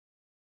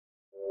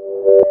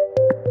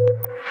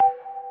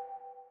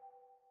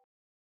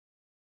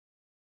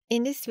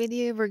In this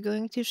video, we're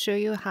going to show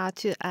you how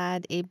to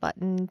add a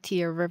button to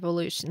your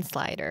revolution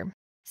slider.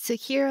 So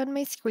here on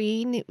my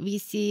screen, we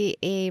see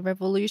a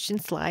revolution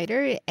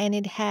slider and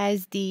it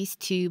has these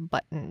two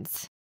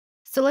buttons.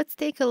 So let's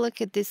take a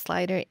look at this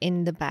slider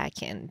in the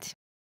back end.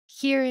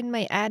 Here in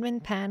my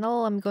admin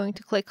panel, I'm going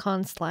to click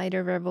on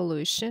slider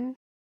revolution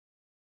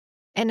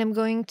and I'm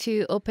going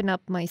to open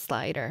up my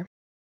slider.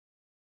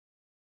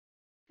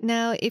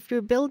 Now, if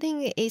you're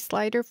building a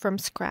slider from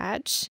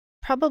scratch,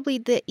 probably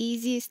the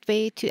easiest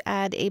way to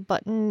add a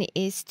button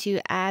is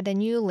to add a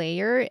new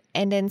layer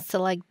and then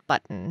select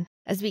button.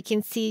 As we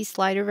can see,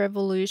 Slider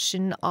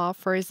Revolution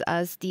offers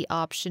us the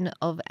option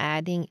of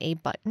adding a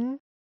button.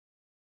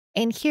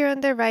 And here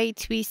on the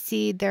right, we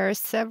see there are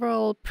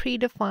several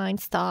predefined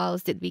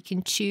styles that we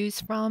can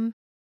choose from.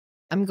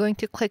 I'm going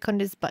to click on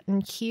this button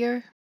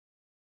here.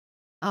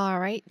 All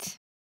right.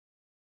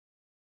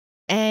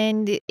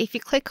 And if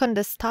you click on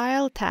the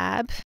Style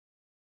tab,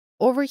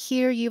 over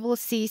here you will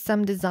see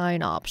some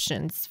design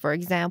options. For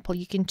example,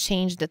 you can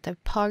change the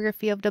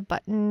typography of the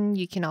button.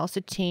 You can also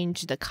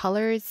change the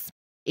colors.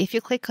 If you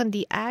click on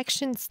the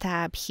Actions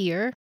tab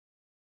here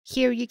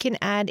you can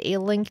add a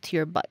link to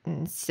your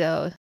button.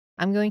 So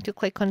I'm going to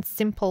click on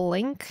Simple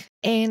Link.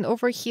 And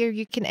over here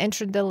you can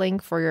enter the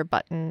link for your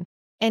button.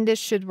 And this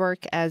should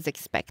work as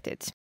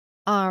expected.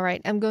 All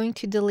right, I'm going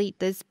to delete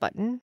this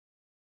button.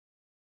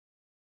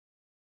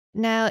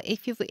 Now,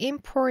 if you've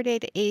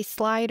imported a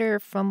slider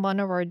from one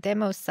of our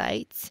demo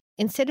sites,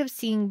 instead of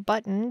seeing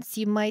buttons,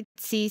 you might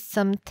see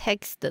some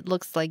text that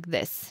looks like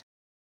this.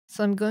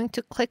 So I'm going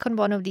to click on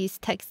one of these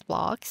text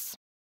blocks.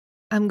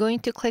 I'm going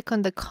to click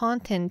on the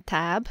Content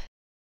tab.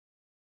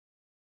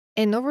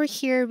 And over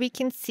here, we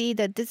can see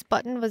that this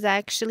button was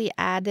actually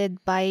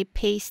added by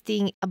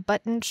pasting a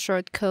button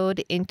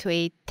shortcode into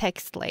a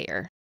text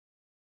layer.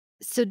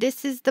 So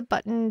this is the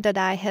button that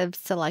I have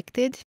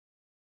selected.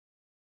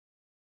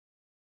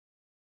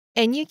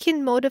 And you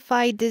can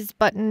modify this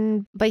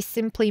button by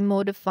simply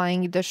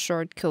modifying the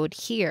shortcode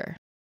here.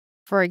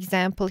 For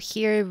example,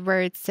 here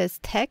where it says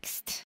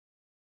text,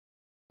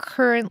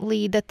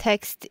 currently the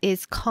text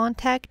is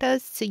contact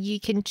us, so you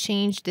can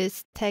change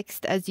this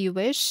text as you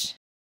wish.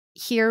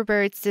 Here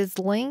where it says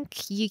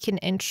link, you can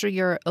enter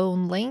your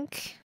own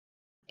link.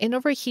 And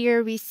over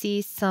here we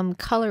see some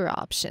color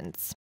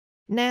options.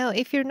 Now,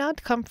 if you're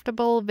not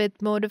comfortable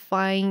with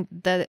modifying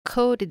the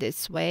code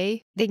this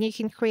way, then you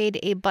can create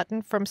a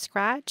button from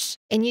scratch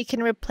and you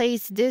can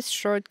replace this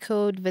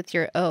shortcode with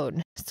your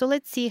own. So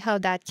let's see how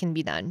that can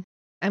be done.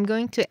 I'm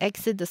going to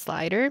exit the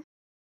slider.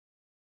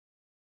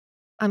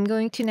 I'm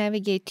going to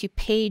navigate to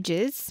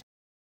Pages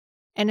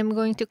and I'm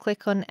going to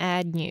click on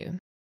Add New.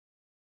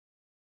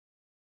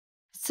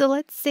 So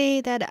let's say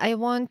that I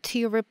want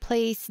to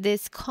replace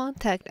this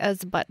Contact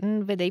Us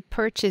button with a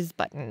Purchase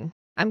button.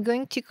 I'm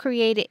going to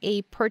create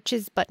a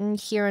purchase button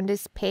here on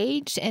this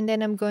page, and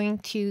then I'm going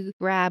to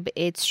grab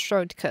its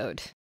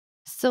shortcode.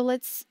 So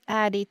let's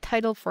add a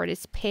title for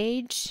this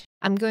page.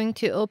 I'm going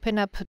to open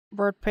up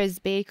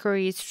WordPress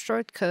Bakery's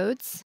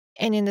shortcodes,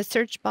 and in the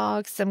search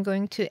box, I'm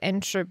going to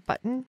enter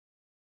button.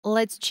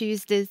 Let's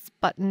choose this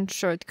button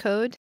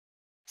shortcode.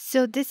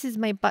 So this is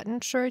my button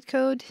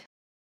shortcode.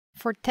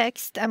 For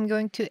text, I'm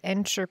going to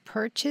enter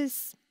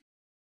purchase.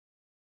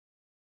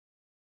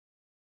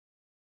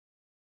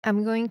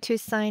 I'm going to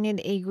assign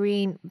it a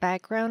green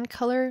background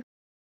color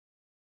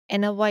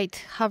and a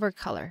white hover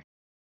color.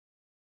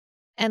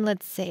 And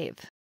let's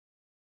save.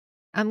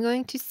 I'm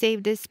going to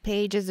save this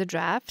page as a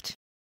draft.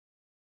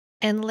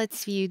 And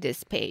let's view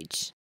this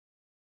page.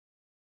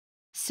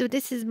 So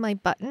this is my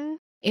button.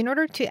 In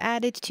order to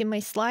add it to my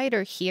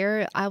slider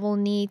here, I will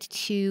need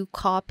to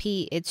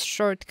copy its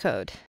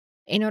shortcode.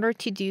 In order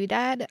to do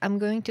that, I'm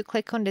going to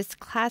click on this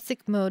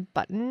Classic Mode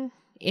button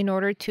in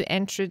order to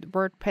enter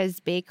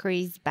WordPress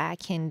Bakery's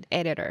backend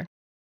editor.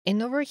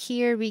 And over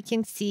here, we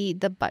can see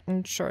the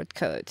button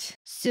shortcode.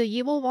 So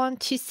you will want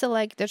to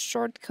select the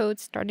shortcode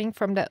starting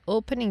from the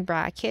opening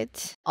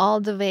bracket all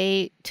the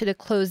way to the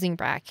closing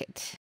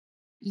bracket.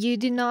 You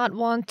do not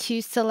want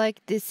to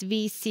select this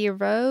VC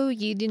row.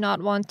 You do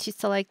not want to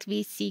select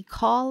VC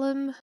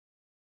column.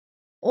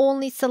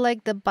 Only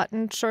select the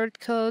button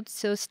shortcode.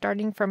 So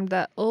starting from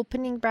the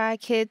opening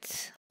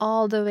bracket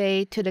all the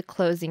way to the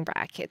closing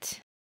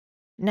bracket.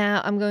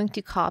 Now I'm going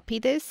to copy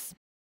this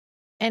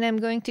and I'm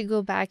going to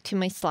go back to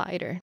my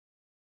slider.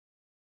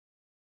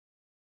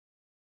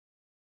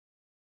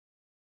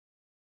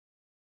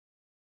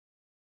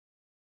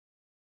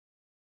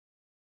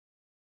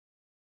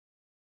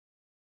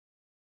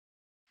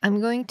 I'm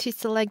going to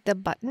select the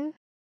button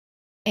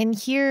and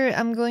here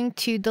I'm going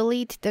to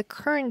delete the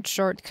current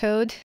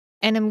shortcode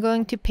and I'm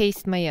going to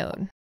paste my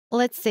own.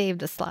 Let's save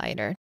the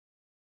slider.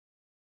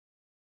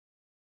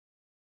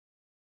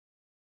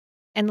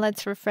 And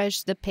let's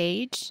refresh the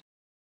page.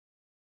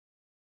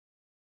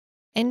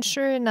 And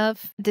sure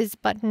enough, this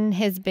button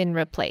has been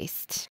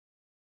replaced.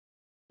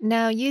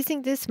 Now,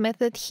 using this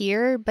method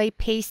here, by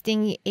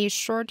pasting a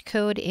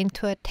shortcode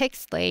into a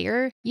text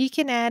layer, you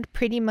can add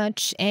pretty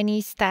much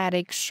any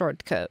static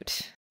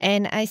shortcode.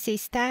 And I say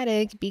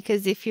static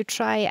because if you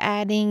try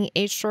adding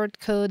a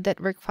shortcode that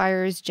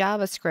requires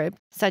JavaScript,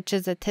 such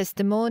as a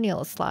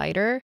testimonial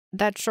slider,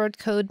 that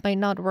shortcode might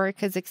not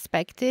work as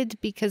expected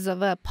because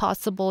of a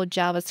possible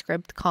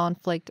JavaScript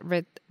conflict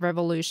with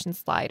Revolution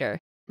slider.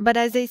 But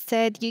as I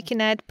said, you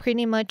can add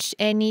pretty much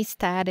any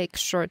static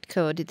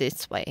shortcode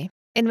this way.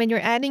 And when you're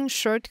adding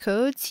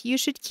shortcodes, you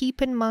should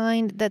keep in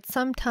mind that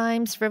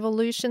sometimes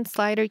Revolution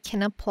slider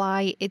can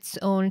apply its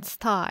own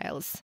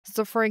styles.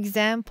 So for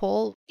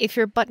example, if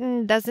your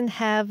button doesn't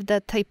have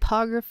the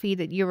typography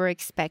that you were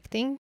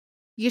expecting,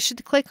 you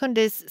should click on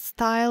this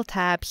Style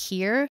tab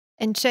here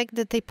and check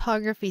the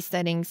typography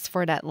settings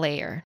for that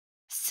layer.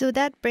 So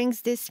that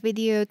brings this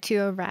video to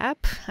a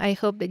wrap. I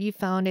hope that you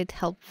found it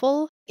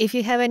helpful. If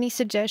you have any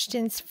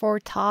suggestions for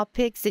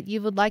topics that you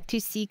would like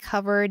to see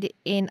covered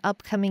in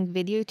upcoming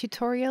video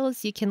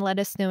tutorials, you can let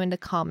us know in the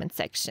comment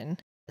section.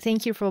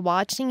 Thank you for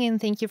watching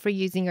and thank you for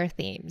using our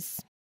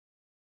themes.